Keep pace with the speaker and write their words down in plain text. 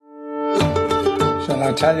Well,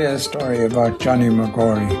 I'll tell you a story about Johnny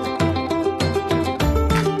McGory.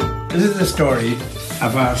 This is a story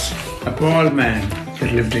about a bald man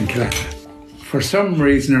that lived in Killalla. For some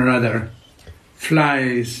reason or other,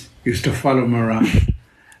 flies used to follow him around.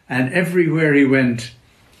 And everywhere he went,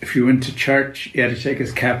 if you went to church, he had to take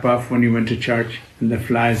his cap off when he went to church, and the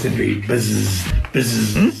flies would be buzz,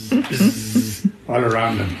 buzz, buzz, all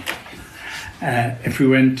around him. If we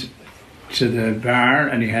went to the bar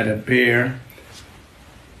and he had a beer,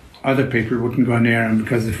 other people wouldn't go near him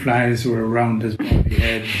because the flies were around his body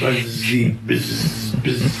head, buzzy, buzz,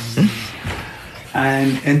 buzz.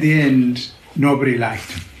 And in the end, nobody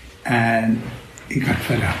liked him, and he got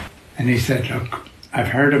fed up. And he said, look, I've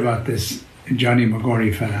heard about this Johnny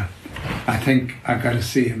McGory fella. I think I've got to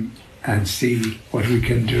see him and see what we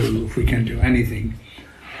can do, if we can do anything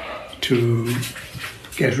to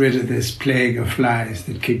get rid of this plague of flies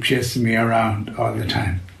that keep chasing me around all the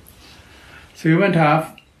time. So he went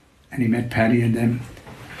off and he met Paddy and them.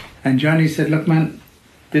 And Johnny said, look man,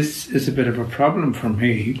 this is a bit of a problem for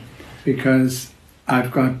me because I've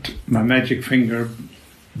got my magic finger,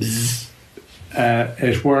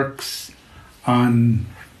 it works on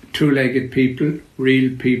two-legged people,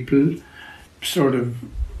 real people, sort of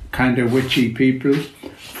kind of witchy people,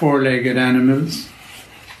 four-legged animals,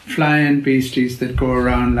 flying beasties that go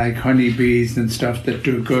around like honeybees and stuff that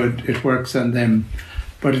do good. It works on them.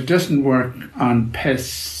 But it doesn't work on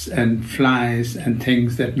pests and flies and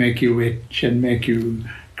things that make you itch and make you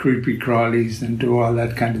creepy crawlies and do all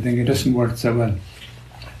that kind of thing. It doesn't work so well.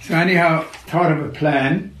 So anyhow, thought of a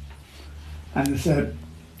plan, and they said,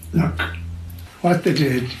 look, what they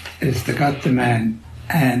did is they got the man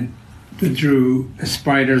and they drew a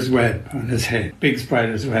spider's web on his head, big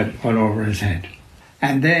spider's web all over his head.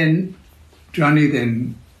 And then Johnny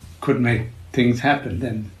then could make things happen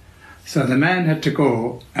then. So the man had to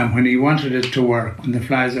go, and when he wanted it to work, when the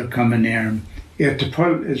flies are coming near him, he had to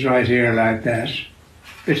pull his right ear like that,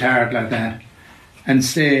 a bit hard like that, and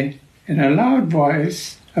say in a loud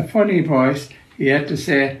voice, a funny voice, he had to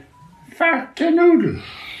say, fart a noodle.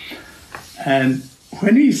 And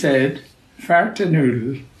when he said, fart a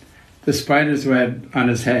noodle, the spider's web on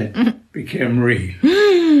his head became real,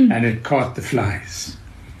 and it caught the flies.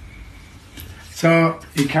 So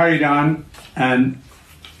he carried on, and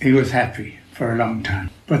he was happy for a long time.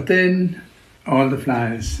 But then all the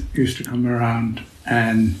flies used to come around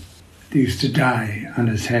and they used to die on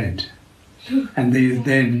his head. And they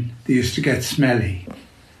used to get smelly.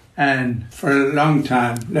 And for a long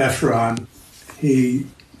time, later on, he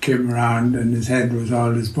came around and his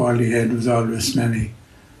baldy head was always smelly.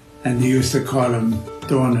 And they used to call him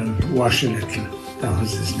Donald Wash a Little. That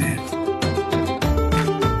was his name.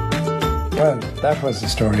 Well, that was the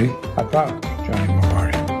story about Johnny Moore.